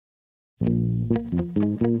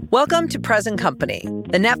Welcome to Present Company,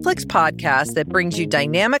 the Netflix podcast that brings you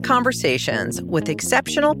dynamic conversations with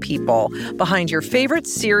exceptional people behind your favorite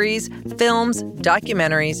series, films,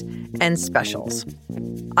 documentaries, and specials.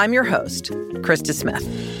 I'm your host, Krista Smith.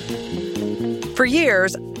 For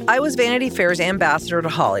years, I was Vanity Fair's ambassador to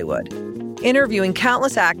Hollywood, interviewing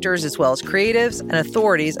countless actors as well as creatives and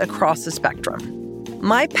authorities across the spectrum.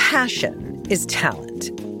 My passion is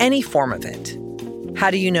talent, any form of it. How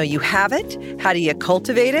do you know you have it? How do you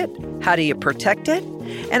cultivate it? How do you protect it?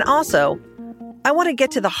 And also, I want to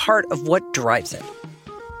get to the heart of what drives it.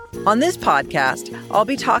 On this podcast, I'll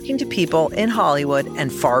be talking to people in Hollywood and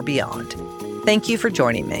far beyond. Thank you for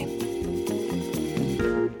joining me.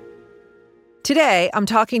 Today, I'm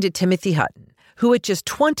talking to Timothy Hutton, who at just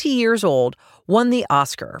 20 years old won the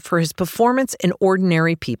Oscar for his performance in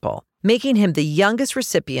Ordinary People, making him the youngest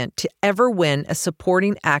recipient to ever win a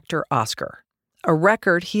supporting actor Oscar, a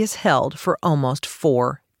record he has held for almost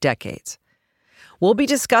 4 decades. We'll be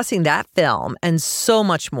discussing that film and so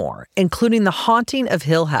much more, including The Haunting of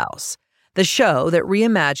Hill House, the show that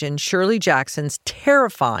reimagined Shirley Jackson's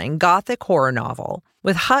terrifying Gothic horror novel,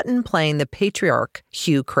 with Hutton playing the patriarch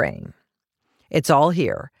Hugh Crane. It's all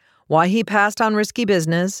here: why he passed on risky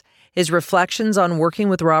business, his reflections on working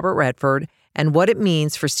with Robert Redford, and what it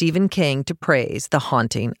means for Stephen King to praise The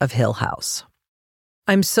Haunting of Hill House.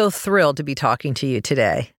 I'm so thrilled to be talking to you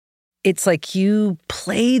today. It's like you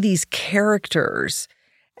play these characters,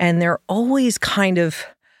 and they're always kind of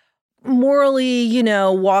morally,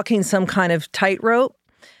 walking some kind of tightrope,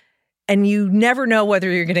 and you never know whether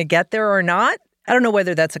you're going to get there or not. I don't know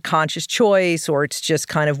whether that's a conscious choice or it's just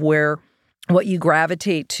kind of what you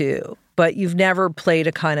gravitate to, but you've never played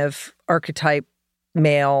a kind of archetype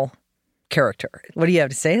male character. What do you have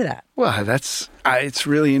to say to that? Well, it's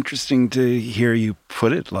really interesting to hear you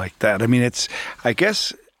put it like that. I mean, I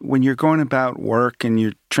guess when you're going about work and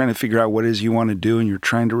you're trying to figure out what it is you want to do and you're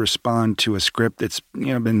trying to respond to a script that's,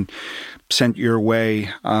 been sent your way,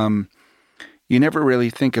 you never really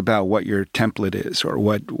think about what your template is or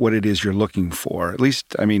what it is you're looking for. At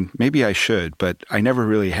least, maybe I should, but I never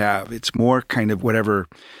really have. It's more kind of whatever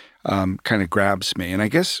kind of grabs me. And I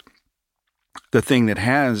guess the thing that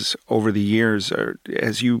has over the years,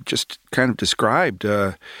 as you just kind of described,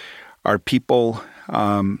 are people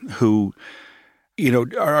who,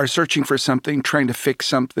 are searching for something, trying to fix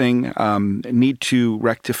something, need to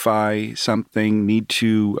rectify something, need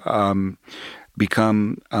to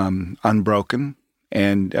become unbroken,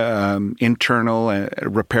 and internal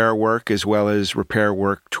repair work as well as repair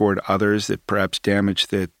work toward others that perhaps damage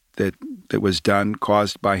that was done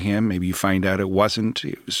caused by him. Maybe you find out it wasn't.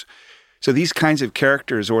 So these kinds of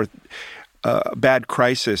characters, or a bad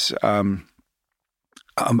crisis, a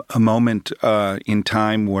moment in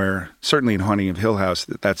time where, certainly in Haunting of Hill House,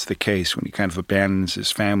 that's the case, when he kind of abandons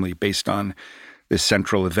his family based on this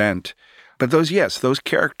central event. But those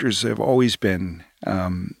characters have always been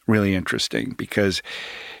really interesting because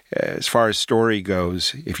as far as story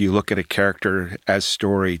goes, if you look at a character as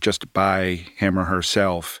story just by him or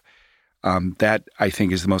herself, that, I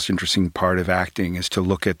think, is the most interesting part of acting, is to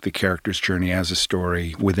look at the character's journey as a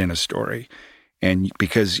story within a story. And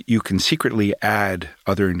because you can secretly add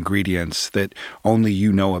other ingredients that only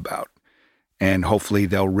you know about. And hopefully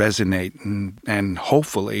they'll resonate. And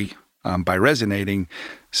hopefully, by resonating,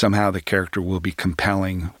 somehow the character will be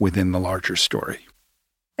compelling within the larger story.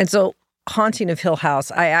 And so, Haunting of Hill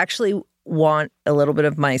House, I actually want a little bit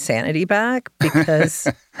of my sanity back because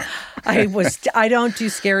I don't do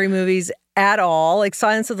scary movies at all. Like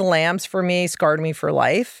Silence of the Lambs for me scarred me for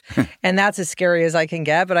life. And that's as scary as I can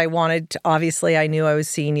get. But obviously I knew I was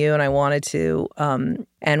seeing you and I wanted to,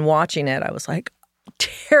 and watching it, I was like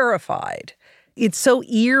terrified. It's so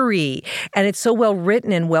eerie and it's so well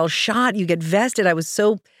written and well shot. You get vested.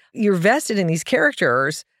 You're vested in these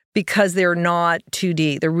characters because they're not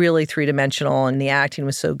 2D. They're really 3-dimensional, and the acting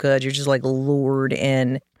was so good. You're just like lured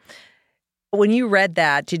in. When you read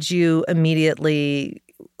that, was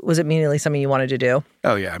it immediately something you wanted to do?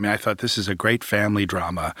 Oh, yeah. I thought this is a great family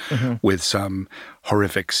drama with some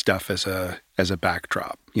horrific stuff as a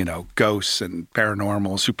backdrop. Ghosts and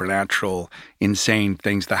paranormal, supernatural, insane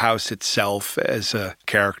things. The house itself as a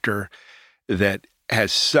character that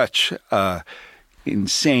has such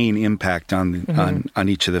insane impact on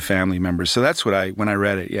each of the family members. So that's what when I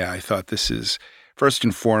read it, I thought this is first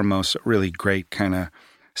and foremost a really great kind of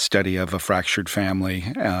study of a fractured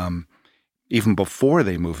family, even before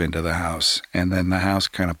they move into the house. And then the house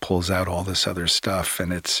kind of pulls out all this other stuff.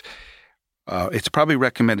 And it's probably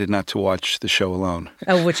recommended not to watch the show alone.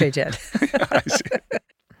 Oh, which I did. I see.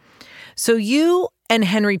 So you and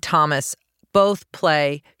Henry Thomas both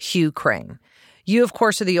play Hugh Crane. You, of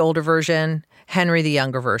course, are the older version, Henry the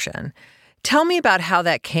younger version. Tell me about how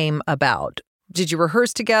that came about. Did you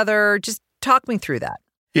rehearse together? Just talk me through that.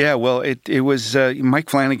 Yeah, well, it was Mike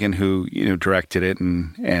Flanagan who directed it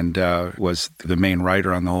and was the main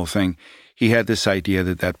writer on the whole thing. He had this idea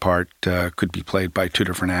that part could be played by two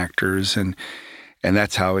different actors, and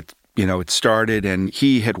that's how it started. And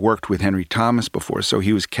he had worked with Henry Thomas before, so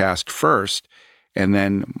he was cast first, and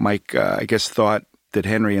then Mike, I guess, thought that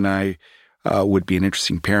Henry and I would be an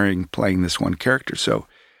interesting pairing playing this one character. So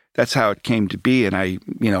that's how it came to be. And I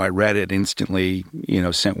read it instantly,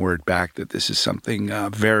 sent word back that this is something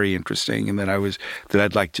very interesting and that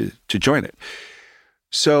I'd like to join it.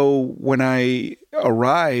 So when I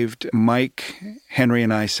arrived, Mike, Henry,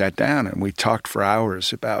 and I sat down and we talked for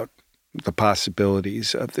hours about the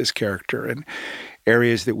possibilities of this character and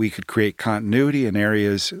areas that we could create continuity and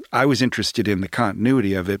areas I was interested in the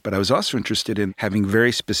continuity of it, but I was also interested in having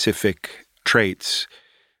very specific traits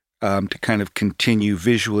to kind of continue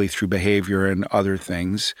visually through behavior and other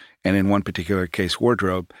things. And in one particular case,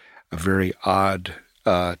 wardrobe, a very odd,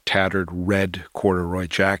 tattered red corduroy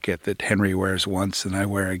jacket that Henry wears once and I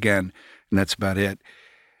wear again, and that's about it.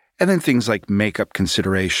 And then things like makeup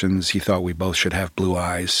considerations. He thought we both should have blue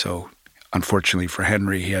eyes, so unfortunately for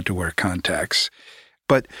Henry, he had to wear contacts.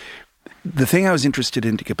 But the thing I was interested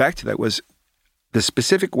in, to get back to that, was the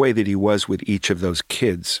specific way that he was with each of those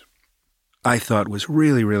kids. I thought was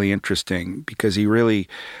really, really interesting because he really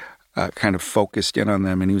kind of focused in on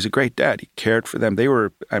them, and he was a great dad. He cared for them. They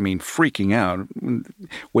were, freaking out,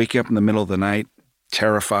 waking up in the middle of the night,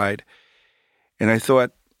 terrified. And I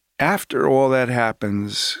thought, after all that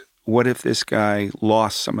happens, what if this guy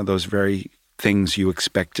lost some of those very things you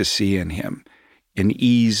expect to see in him? An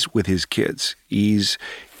ease with his kids, ease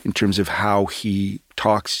in terms of how he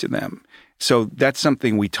talks to them. So that's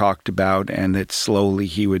something we talked about, and that slowly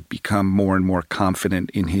he would become more and more confident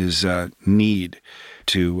in his need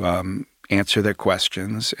to answer their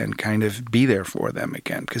questions and kind of be there for them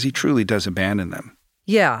again, because he truly does abandon them.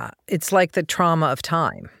 Yeah, it's like the trauma of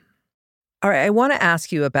time. All right, I want to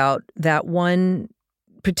ask you about that one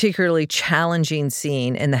particularly challenging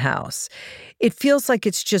scene in the house. It feels like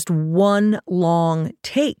it's just one long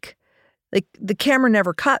take. Like the camera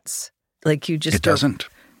never cuts. Like you just... It doesn't.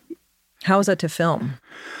 How was that to film?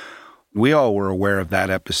 We all were aware of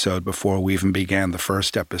that episode before we even began the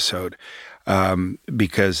first episode,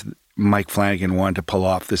 because Mike Flanagan wanted to pull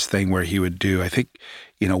off this thing where he would do, I think,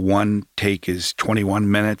 one take is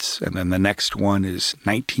 21 minutes, and then the next one is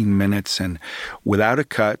 19 minutes, and without a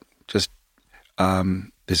cut, just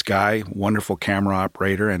this guy, wonderful camera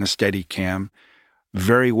operator and a steady cam,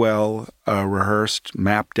 very well rehearsed,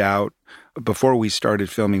 mapped out. Before we started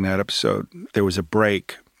filming that episode, there was a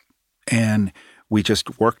break, and we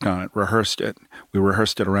just worked on it, rehearsed it. We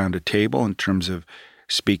rehearsed it around a table in terms of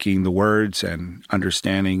speaking the words and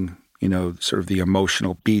understanding, sort of the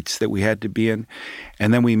emotional beats that we had to be in.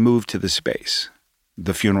 And then we moved to the space,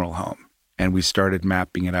 the funeral home, and we started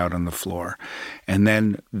mapping it out on the floor. And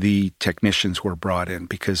then the technicians were brought in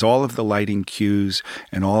because all of the lighting cues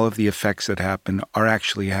and all of the effects that happen are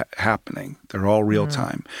actually happening. They're all real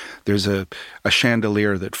time. There's a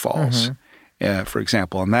chandelier that falls, for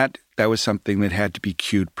example, and that was something that had to be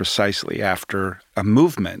cued precisely after a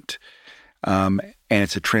movement, and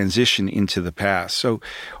it's a transition into the past. So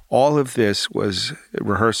all of this was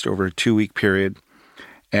rehearsed over a 2-week period,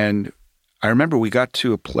 and I remember we got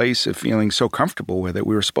to a place of feeling so comfortable with it.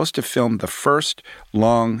 We were supposed to film the first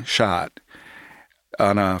long shot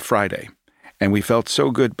on a Friday, and we felt so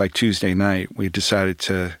good by Tuesday night, we decided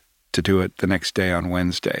to do it the next day on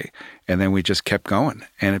Wednesday, and then we just kept going,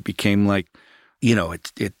 and it became like,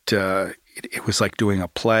 it was like doing a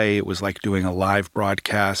play. It was like doing a live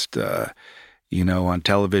broadcast, on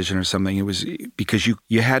television or something. It was because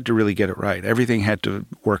you had to really get it right. Everything had to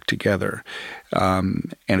work together.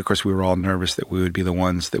 And of course, we were all nervous that we would be the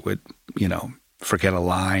ones that would, forget a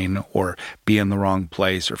line or be in the wrong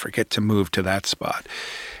place or forget to move to that spot.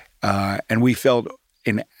 And we felt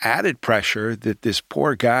an added pressure that this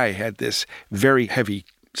poor guy had this very heavy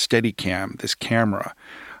Steadicam, this camera,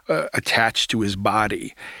 attached to his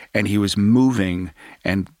body, and he was moving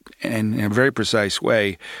and in a very precise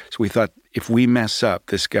way. So we thought, if we mess up,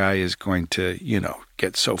 this guy is going to,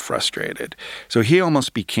 get so frustrated. So he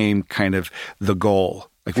almost became kind of the goal.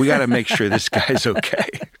 Like, we got to make sure this guy's okay.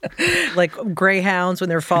 Like greyhounds when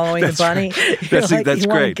they're following the bunny. Right. That's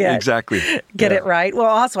great. Exactly. Get it right. Well,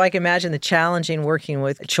 also, I can imagine the challenging working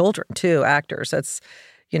with children, too, actors. That's,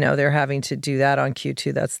 they're having to do that on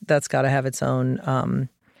Q2. That's got to have its own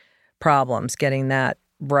problems getting that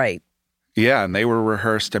right. Yeah, and they were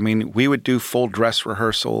rehearsed. I mean, we would do full dress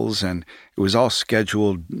rehearsals, and it was all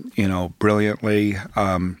scheduled, brilliantly.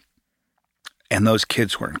 And those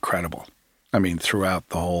kids were incredible. I mean, throughout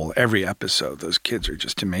every episode, those kids are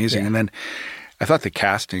just amazing. Yeah. And then I thought the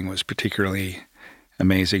casting was particularly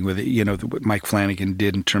amazing with, what Mike Flanagan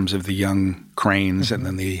did in terms of the young Cranes and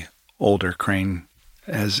then the older Crane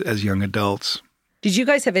as young adults. Did you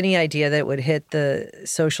guys have any idea that it would hit the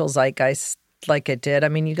social zeitgeist like it did? I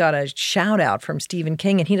mean, you got a shout out from Stephen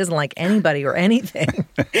King, and he doesn't like anybody or anything.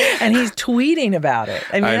 And he's tweeting about it.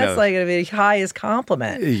 I mean, that's like the highest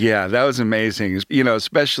compliment. Yeah, that was amazing.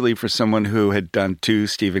 Especially for someone who had done 2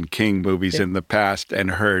 Stephen King movies in the past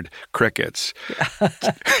and heard crickets.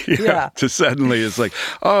 Yeah. To suddenly it's like,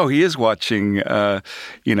 oh, he is watching, not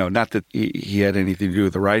that he had anything to do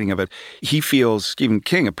with the writing of it. He feels Stephen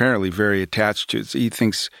King apparently very attached to it. He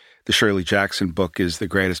thinks the Shirley Jackson book is the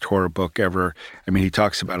greatest horror book ever. I mean, he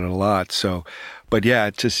talks about it a lot. So, but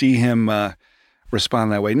yeah, to see him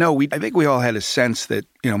respond that way. No, I think we all had a sense that,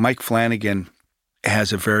 Mike Flanagan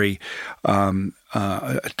has a very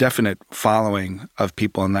definite following of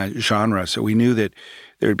people in that genre. So we knew that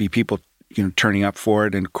there would be people, turning up for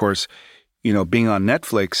it. And of course, being on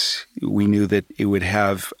Netflix, we knew that it would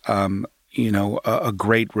have a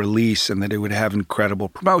great release and that it would have incredible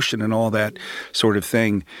promotion and all that sort of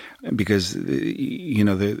thing, because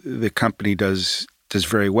the company does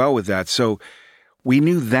very well with that. So we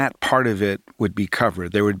knew that part of it would be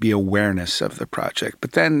covered. There would be awareness of the project.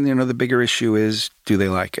 But then, the bigger issue is, do they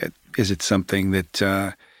like it? Is it something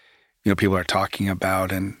that people are talking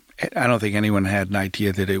about? And I don't think anyone had an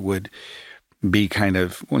idea that it would be kind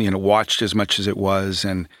of watched as much as it was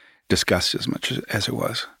and discussed as much as it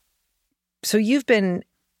was. So you've been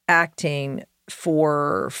acting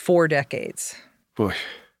for 4 decades. Boy.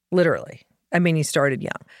 Literally. I mean, you started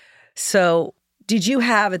young. So did you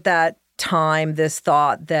have at that time this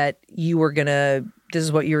thought that you were this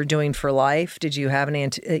is what you were doing for life? Did you have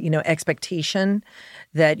an expectation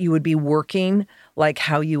that you would be working like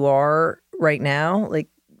how you are right now, like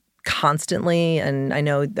constantly? And I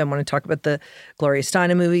know I want to talk about the Gloria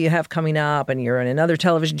Steinem movie you have coming up, and you're in another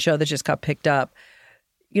television show that just got picked up.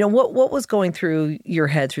 What was going through your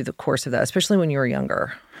head through the course of that, especially when you were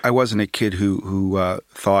younger? I wasn't a kid who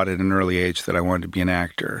thought at an early age that I wanted to be an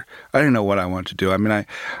actor. I didn't know what I wanted to do. I mean, I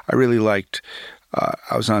really liked,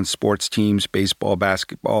 I was on sports teams, baseball,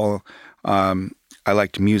 basketball. I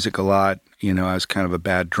liked music a lot. I was kind of a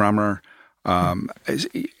bad drummer.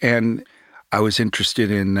 And I was interested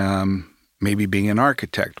in maybe being an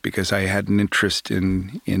architect because I had an interest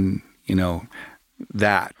in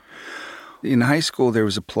that. In high school, there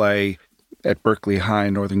was a play at Berkeley High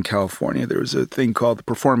in Northern California. There was a thing called the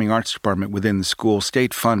Performing Arts Department within the school,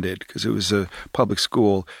 state-funded, because it was a public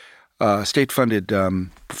school, state-funded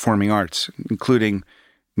performing arts, including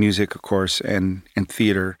music, of course, and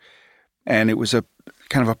theater. And it was a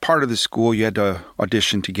kind of a part of the school. You had to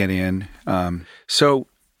audition to get in. So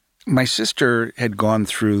my sister had gone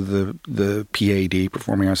through the PAD,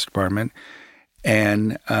 Performing Arts Department,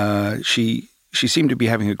 and she seemed to be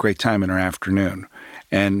having a great time in her afternoon.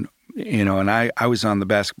 And, and I was on the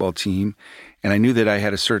basketball team, and I knew that I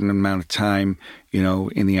had a certain amount of time,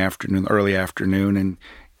 in the afternoon, early afternoon, and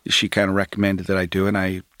she kind of recommended that I do it, and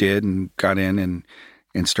I did and got in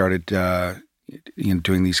and started,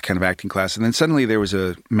 doing these kind of acting classes. And then suddenly there was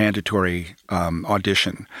a mandatory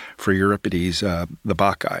audition for Euripides, the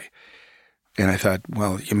Bacchae. And I thought,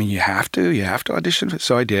 well, you have to audition.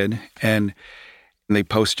 So I did. And they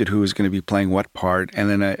posted who was going to be playing what part, and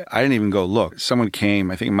then I didn't even go look. Someone came.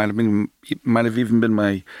 I think it might have even been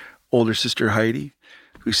my older sister Heidi,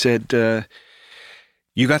 who said,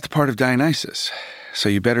 "You got the part of Dionysus, so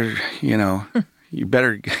you better,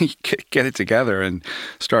 get it together and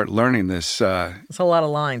start learning this." It's a lot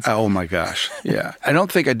of lines. Oh my gosh, yeah. I don't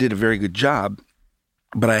think I did a very good job,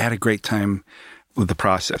 but I had a great time with the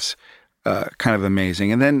process. Kind of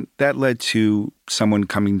amazing, and then that led to someone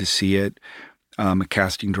coming to see it. A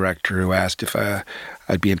casting director who asked if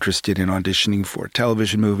I'd be interested in auditioning for a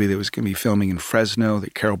television movie that was going to be filming in Fresno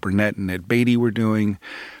that Carol Burnett and Ed Beatty were doing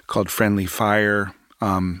called Friendly Fire.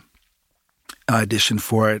 I auditioned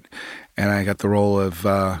for it, and I got the role of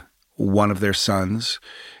one of their sons,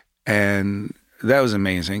 and that was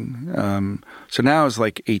amazing. So now I was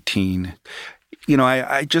like 18.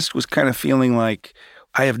 I just was kind of feeling like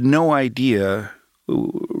I have no idea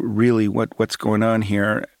really what's going on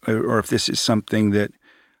here, or if this is something that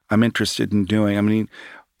I'm interested in doing. I mean,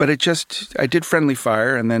 but I did Friendly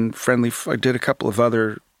Fire, and then I did a couple of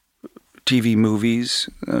other TV movies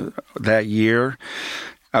that year.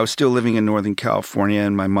 I was still living in Northern California,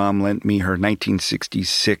 and my mom lent me her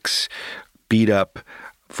 1966 beat-up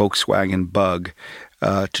Volkswagen Bug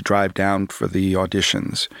to drive down for the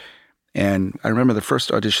auditions. And I remember the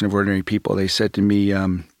first audition of Ordinary People, they said to me,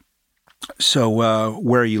 so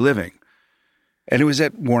where are you living? And it was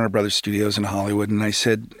at Warner Brothers Studios in Hollywood. And I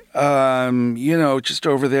said, just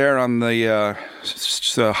over there on the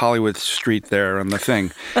Hollywood street there on the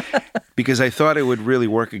thing. Because I thought it would really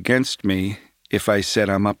work against me if I said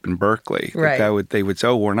I'm up in Berkeley. Right. They would say,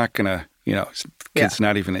 oh, we're not going to, kid's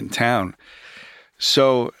not even in town.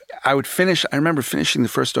 So I remember finishing the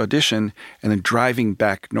first audition and then driving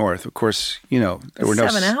back north. Of course, there were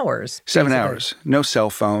 7 hours. 7 hours. No cell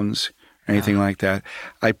phones or anything like that.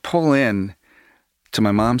 I pull in to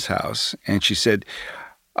my mom's house, and she said,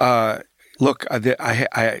 look,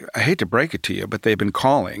 I hate to break it to you, but they've been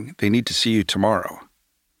calling. They need to see you tomorrow.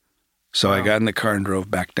 So I got in the car and drove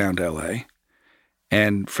back down to L.A.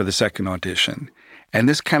 and for the second audition. And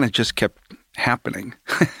this kind of just kept happening.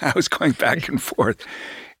 I was going back and forth.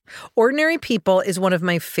 Ordinary People is one of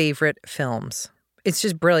my favorite films. It's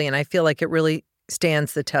just brilliant. I feel like it really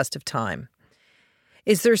stands the test of time.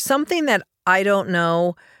 Is there something that I don't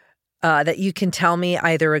know that you can tell me,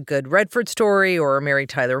 either a good Redford story or a Mary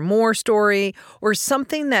Tyler Moore story, or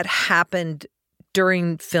something that happened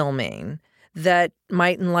during filming that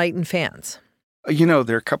might enlighten fans? There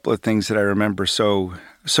are a couple of things that I remember so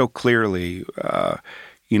clearly.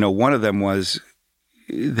 One of them was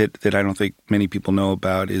that I don't think many people know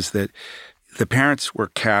about is that the parents were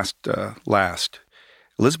cast last.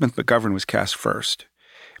 Elizabeth McGovern was cast first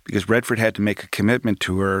because Redford had to make a commitment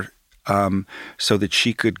to her so that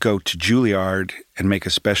she could go to Juilliard and make a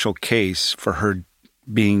special case for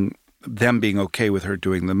them being okay with her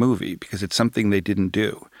doing the movie, because it's something they didn't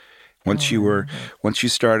do. Once you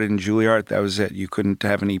started in Juilliard, that was it. You couldn't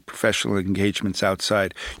have any professional engagements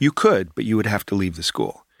outside. You could, but you would have to leave the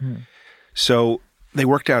school. Mm. So they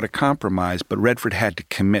worked out a compromise, but Redford had to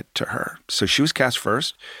commit to her. So she was cast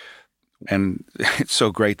first, and it's so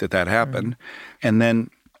great that happened. And then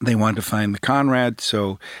they wanted to find the Conrad,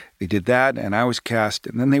 so they did that, and I was cast.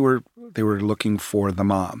 And then they were looking for the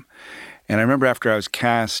mom. And I remember after I was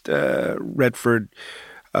cast, Redford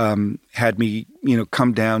had me,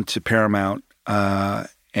 come down to Paramount,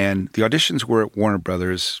 and the auditions were at Warner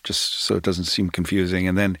Brothers, just so it doesn't seem confusing.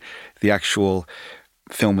 And then the actual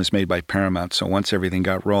film was made by Paramount. So once everything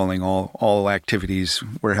got rolling, all activities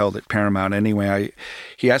were held at Paramount. Anyway,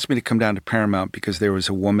 he asked me to come down to Paramount because there was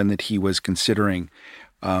a woman that he was considering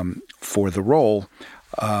for the role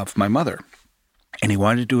of my mother. And he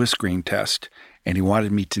wanted to do a screen test, and he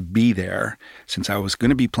wanted me to be there since I was going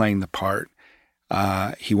to be playing the part.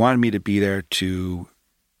 He wanted me to be there to,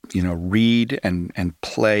 read and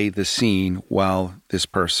play the scene while this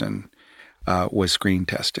person was screen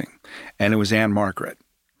testing. And it was Ann-Margret.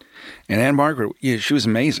 And Ann-Margret, she was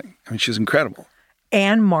amazing. I mean, she was incredible.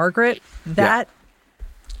 Ann-Margret? That... Yeah.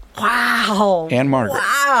 Wow. Ann-Margret.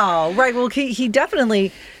 Wow. Right. Well, he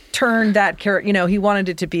definitely turned that character, he wanted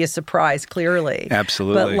it to be a surprise, clearly.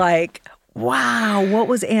 Absolutely. But wow, what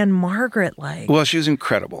was Ann-Margret like? Well, she was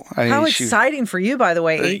incredible. How exciting for you, by the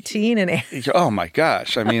way, 18 and... Oh my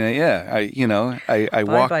gosh! I mean, I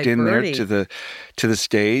walked in there to the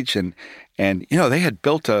stage, and they had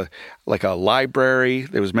built a library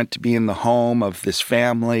that was meant to be in the home of this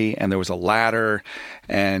family, and there was a ladder,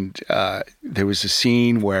 and there was a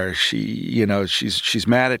scene where she's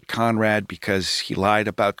mad at Conrad because he lied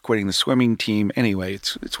about quitting the swimming team. Anyway,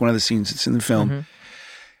 it's one of the scenes that's in the film. Mm-hmm.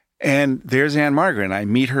 And there's Ann-Margret, and I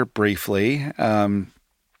meet her briefly, and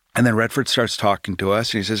then Redford starts talking to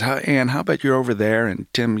us, and he says, Ann, how about you're over there, and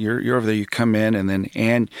Tim, you're over there, you come in, and then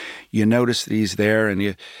Ann, you notice that he's there,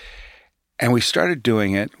 and we started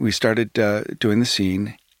doing it. We started doing the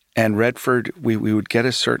scene, and Redford, we would get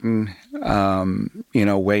a certain,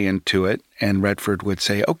 way into it, and Redford would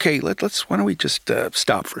say, okay, why don't we just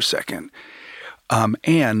stop for a second?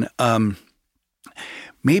 Ann,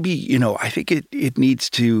 maybe, I think it needs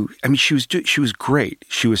to, she was great.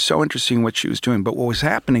 She was so interesting in what she was doing. But what was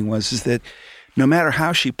happening is that no matter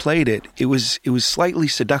how she played it, it was slightly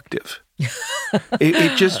seductive.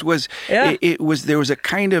 It just was, yeah. There was a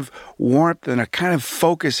kind of warmth and a kind of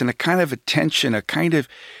focus and a kind of attention,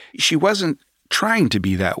 she wasn't trying to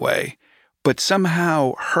be that way, but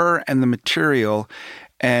somehow her and the material,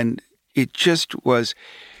 and it just was,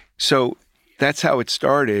 so that's how it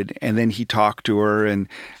started. And then he talked to her and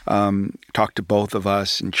talked to both of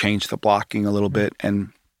us and changed the blocking a little bit.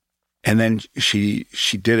 And then she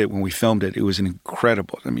did it when we filmed it. It was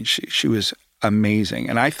incredible. She was amazing.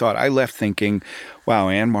 And I left thinking, wow,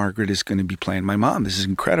 Ann-Margret is going to be playing my mom. This is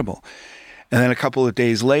incredible. And then a couple of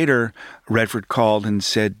days later, Redford called and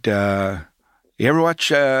said, you ever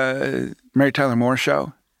watch Mary Tyler Moore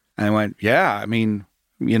Show? And I went, yeah, I mean,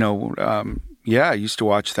 yeah, I used to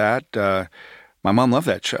watch that. My mom loved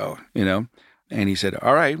that show, And he said,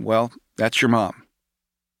 all right, well, that's your mom.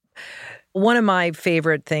 One of my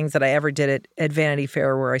favorite things that I ever did at Vanity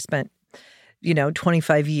Fair, where I spent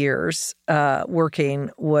 25 years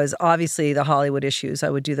working, was obviously the Hollywood Issues. I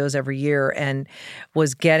would do those every year, and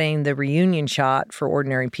was getting the reunion shot for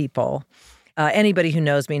Ordinary People. Anybody who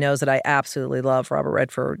knows me knows that I absolutely love Robert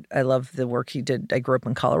Redford. I love the work he did. I grew up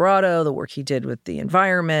in Colorado, the work he did with the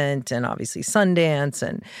environment, and obviously Sundance,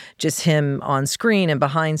 and just him on screen and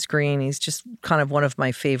behind screen. He's just kind of one of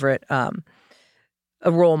my favorite, a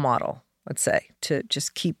role model, let's say, to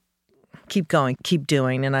just keep going, keep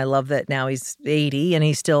doing. And I love that now he's 80 and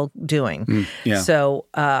he's still doing. Yeah. So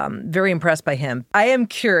very impressed by him. I am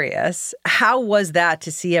curious, how was that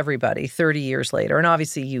to see everybody 30 years later? And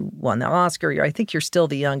obviously you won the Oscar. I think you're still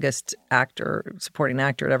the youngest supporting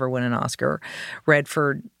actor to ever win an Oscar.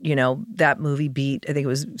 Redford, that movie beat, I think it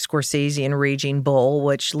was Scorsese and Raging Bull,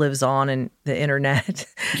 which lives on in the internet.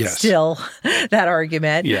 Yes. Still, that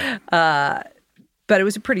argument. Yeah. But it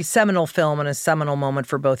was a pretty seminal film and a seminal moment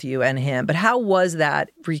for both you and him. But how was that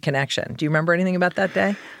reconnection? Do you remember anything about that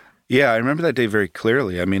day? Yeah, I remember that day very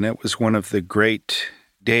clearly. I mean, it was one of the great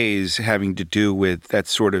days having to do with that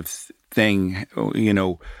sort of thing,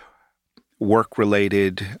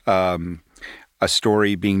 work-related, a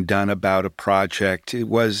story being done about a project. It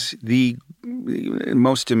was the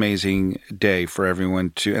most amazing day for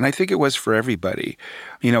everyone and I think it was for everybody.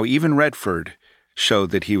 Even Redford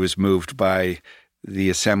showed that he was moved by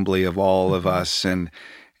the assembly of all of us and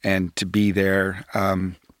to be there,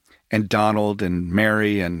 and Donald and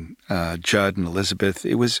Mary and Judd and Elizabeth.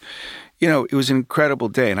 It was, it was an incredible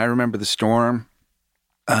day. And I remember the storm.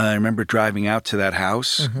 I remember driving out to that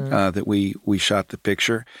house that we shot the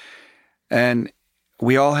picture. And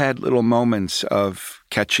we all had little moments of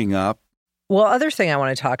catching up. Well, other thing I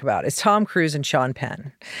want to talk about is Tom Cruise and Sean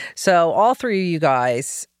Penn. So all three of you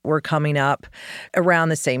guys were coming up around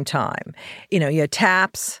the same time. You had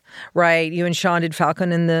Taps, right? You and Sean did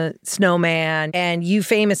Falcon and the Snowman. And you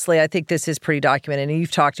famously, I think this is pretty documented, and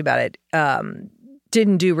you've talked about it,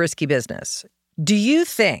 didn't do Risky Business. Do you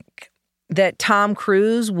think that Tom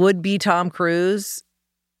Cruise would be Tom Cruise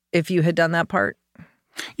if you had done that part?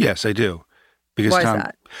 Yes, I do. Because Why is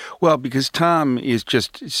that? Well, because Tom is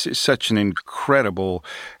just such an incredible,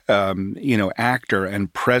 actor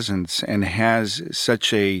and presence, and has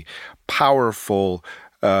such a powerful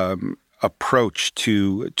approach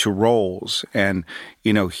to roles, and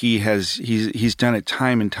he's done it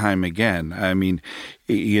time and time again. I mean,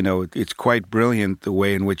 it's quite brilliant the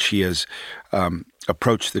way in which he has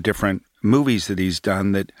approached the different movies that he's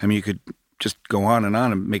done. That you could just go on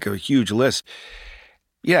and make a huge list.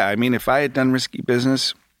 Yeah, I mean, if I had done Risky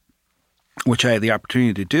Business, which I had the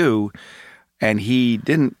opportunity to do, and he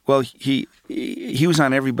didn't, well, he was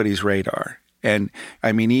on everybody's radar. And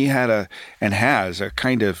I mean, he had has a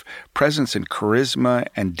kind of presence and charisma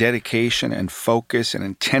and dedication and focus and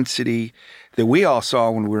intensity that we all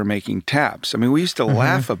saw when we were making Taps. I mean, we used to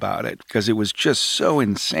laugh about it because it was just so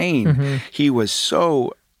insane. He was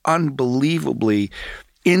so unbelievably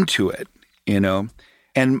into it,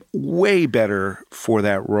 and way better for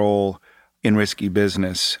that role in Risky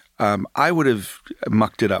Business. I would have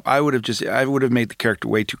mucked it up. I would have made the character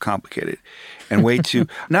way too complicated and way too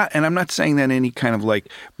and I'm not saying that any kind of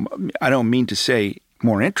I don't mean to say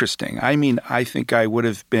more interesting. I mean, I think I would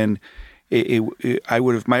have been,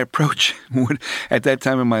 my approach would, at that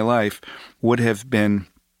time in my life, would have been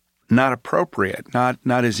not appropriate, not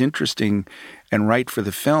as interesting and right for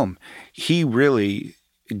the film. He really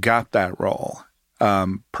got that role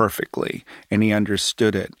perfectly, and he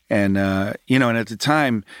understood it. And, and at the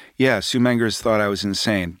time, Sue Mengers thought I was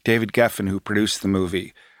insane. David Geffen, who produced the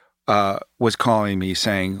movie, was calling me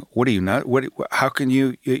saying, what are you not? How can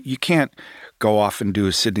you can't go off and do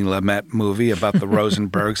a Sidney Lumet movie about the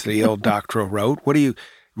Rosenbergs that Il Doctorow wrote? What are you,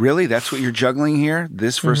 really? That's what you're juggling here?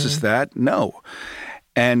 This versus that? No.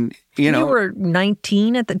 And, you were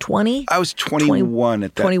 19 at the 20? I was 21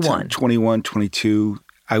 at that 21. time. 21, 22.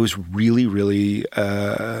 I was really, really,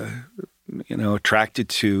 attracted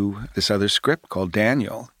to this other script called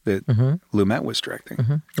Daniel that Lumet was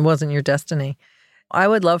directing. It wasn't your destiny. I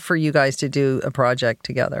would love for you guys to do a project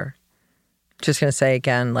together. Just going to say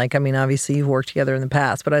again, obviously you've worked together in the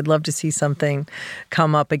past, but I'd love to see something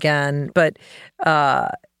come up again. But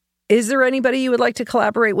is there anybody you would like to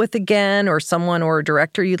collaborate with again, or someone or a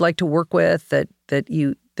director you'd like to work with that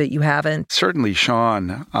you haven't? Certainly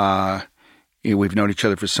Sean. we've known each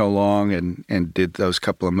other for so long and did those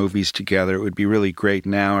couple of movies together. It would be really great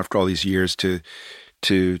now after all these years to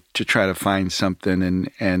try to find something.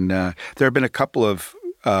 And there have been a couple of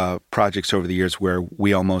projects over the years where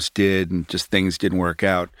we almost did and just things didn't work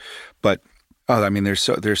out. But I mean,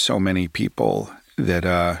 there's so many people that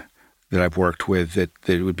I've worked with that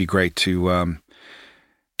it would be great to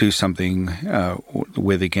do something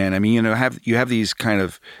with again. I mean, you have these kind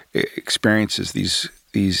of experiences, these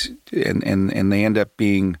and they end up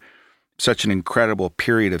being such an incredible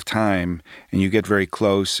period of time, and you get very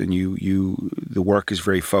close, and the work is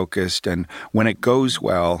very focused, and when it goes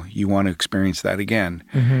well, you want to experience that again.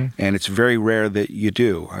 Mm-hmm. And it's very rare that you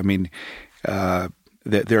do. I mean,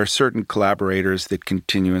 there are certain collaborators that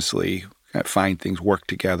continuously find things work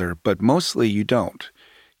together, but mostly you don't.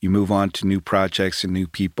 You move on to new projects and new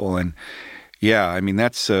people, and yeah, I mean,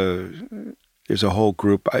 there's a whole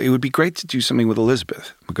group. It would be great to do something with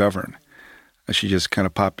Elizabeth McGovern. She just kind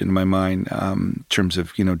of popped into my mind in terms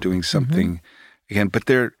of, doing something again. But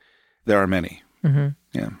there are many. Mm-hmm.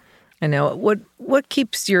 Yeah. I know. What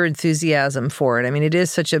keeps your enthusiasm for it? I mean, it is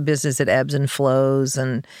such a business that ebbs and flows.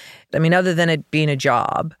 And I mean, other than it being a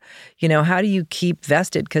job, how do you keep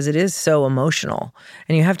vested? Because it is so emotional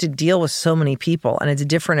and you have to deal with so many people and it's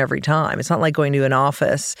different every time. It's not like going to an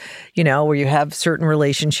office, where you have certain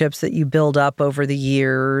relationships that you build up over the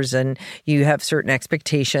years and you have certain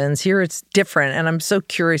expectations. Here it's different. And I'm so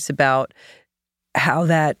curious about how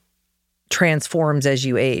that transforms as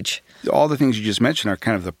you age. All the things you just mentioned are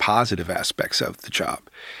kind of the positive aspects of the job.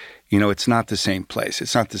 It's not the same place.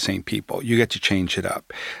 It's not the same people. You get to change it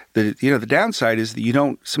up. The downside is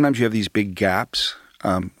that sometimes you have these big gaps.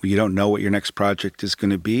 You don't know what your next project is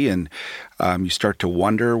going to be. And you start to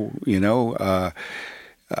wonder,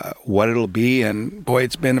 what it'll be. And boy,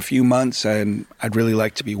 it's been a few months and I'd really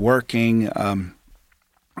like to be working.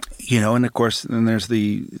 And of course, then there's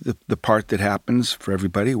the part that happens for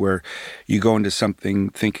everybody where you go into something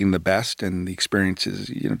thinking the best and the experience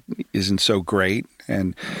isn't so great.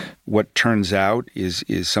 And what turns out is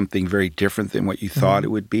something very different than what you thought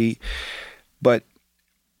it would be. But,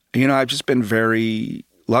 I've just been very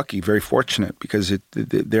lucky, very fortunate because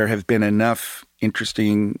there have been enough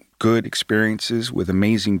interesting, good experiences with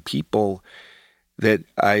amazing people that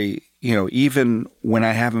even when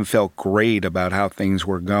I haven't felt great about how things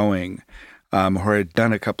were going, or had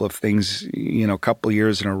done a couple of things, a couple of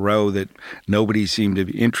years in a row that nobody seemed to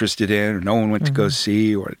be interested in, or no one went to go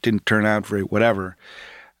see, or it didn't turn out very whatever.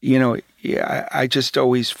 I just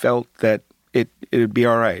always felt that it would be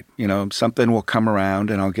all right. Something will come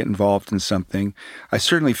around and I'll get involved in something. I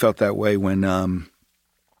certainly felt that way when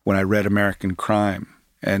I read American Crime,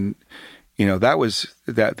 and that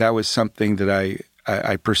was something that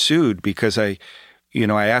I pursued because I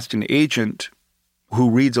asked an agent who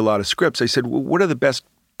reads a lot of scripts. I said, well, what are the best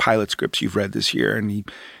pilot scripts you've read this year? And he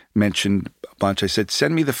mentioned a bunch. I said,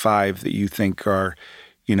 send me the 5 that you think are,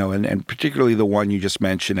 and particularly the one you just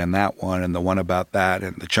mentioned and that one and the one about that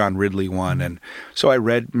and the John Ridley one. And so I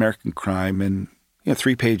read American Crime and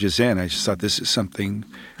 3 pages in, I just thought this is something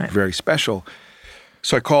very special.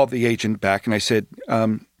 So I called the agent back and I said,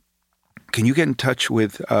 can you get in touch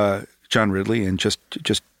with John Ridley and just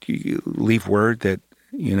leave word that,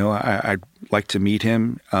 I'd like to meet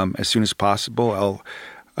him as soon as possible.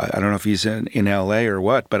 I don't know if he's in L.A. or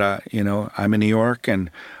what, but, I'm in New York and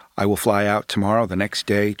I will fly out tomorrow, the next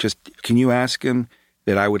day. Just can you ask him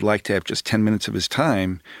that I would like to have just 10 minutes of his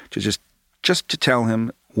time to just to tell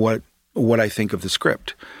him what I think of the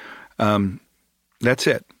script. That's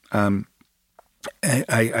it.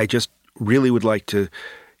 I just really would like to.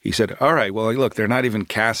 He said, all right, well, look, they're not even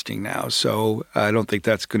casting now, so I don't think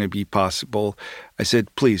that's going to be possible. I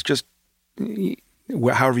said, please, just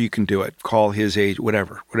however you can do it, call his age,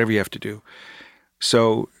 whatever you have to do.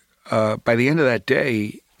 So by the end of that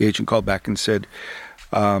day, the agent called back and said,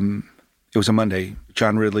 it was a Monday,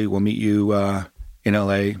 John Ridley will meet you in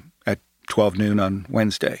L.A. at 12 noon on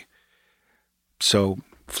Wednesday. So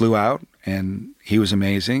flew out. And he was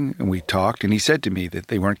amazing, and we talked, and he said to me that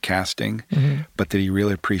they weren't casting, but that he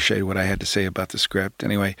really appreciated what I had to say about the script.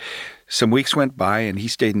 Anyway, some weeks went by, and he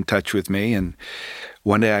stayed in touch with me, and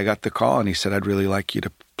one day I got the call, and he said, I'd really like you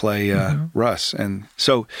to play Russ. And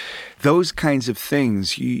so those kinds of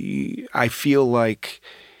things, I feel like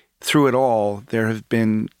through it all, there have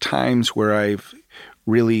been times where I've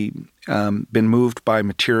really been moved by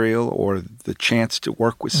material or the chance to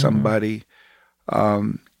work with somebody,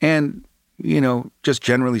 and just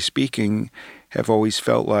generally speaking, have always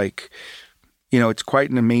felt like, it's quite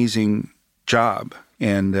an amazing job.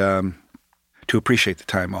 And to to appreciate the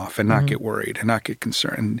time off and not get worried and not get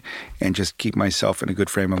concerned and just keep myself in a good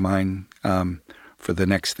frame of mind for the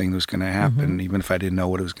next thing that was going to happen, even if I didn't know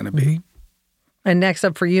what it was going to be. And next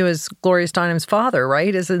up for you is Gloria Steinem's father,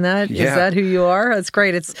 right? Isn't that is that who you are? That's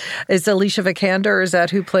great. It's Alicia Vikander. Is that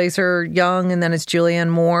who plays her young? And then it's Julianne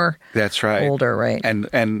Moore. That's right. Older, right?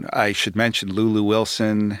 And I should mention Lulu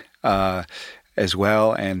Wilson as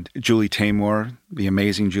well, and Julie Taymor, the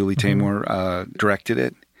amazing Julie Taymor, directed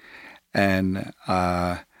it, and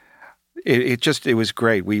it was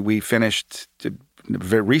great. We finished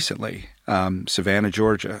very recently Savannah,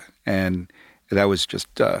 Georgia, and that was just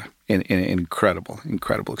an incredible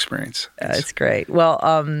experience. It's great. Well,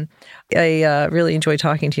 I really enjoyed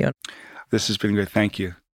talking to you. This has been good. Thank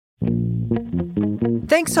you.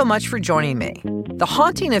 Thanks so much for joining me. The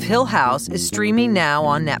Haunting of Hill House is streaming now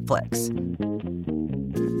on Netflix.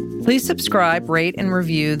 Please subscribe, rate, and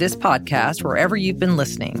review this podcast wherever you've been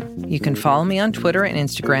listening. You can follow me on Twitter and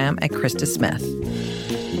Instagram at Krista Smith.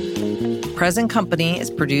 Present Company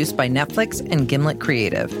is produced by Netflix and Gimlet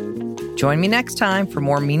Creative. Join me next time for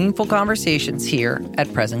more meaningful conversations here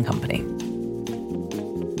at Present Company.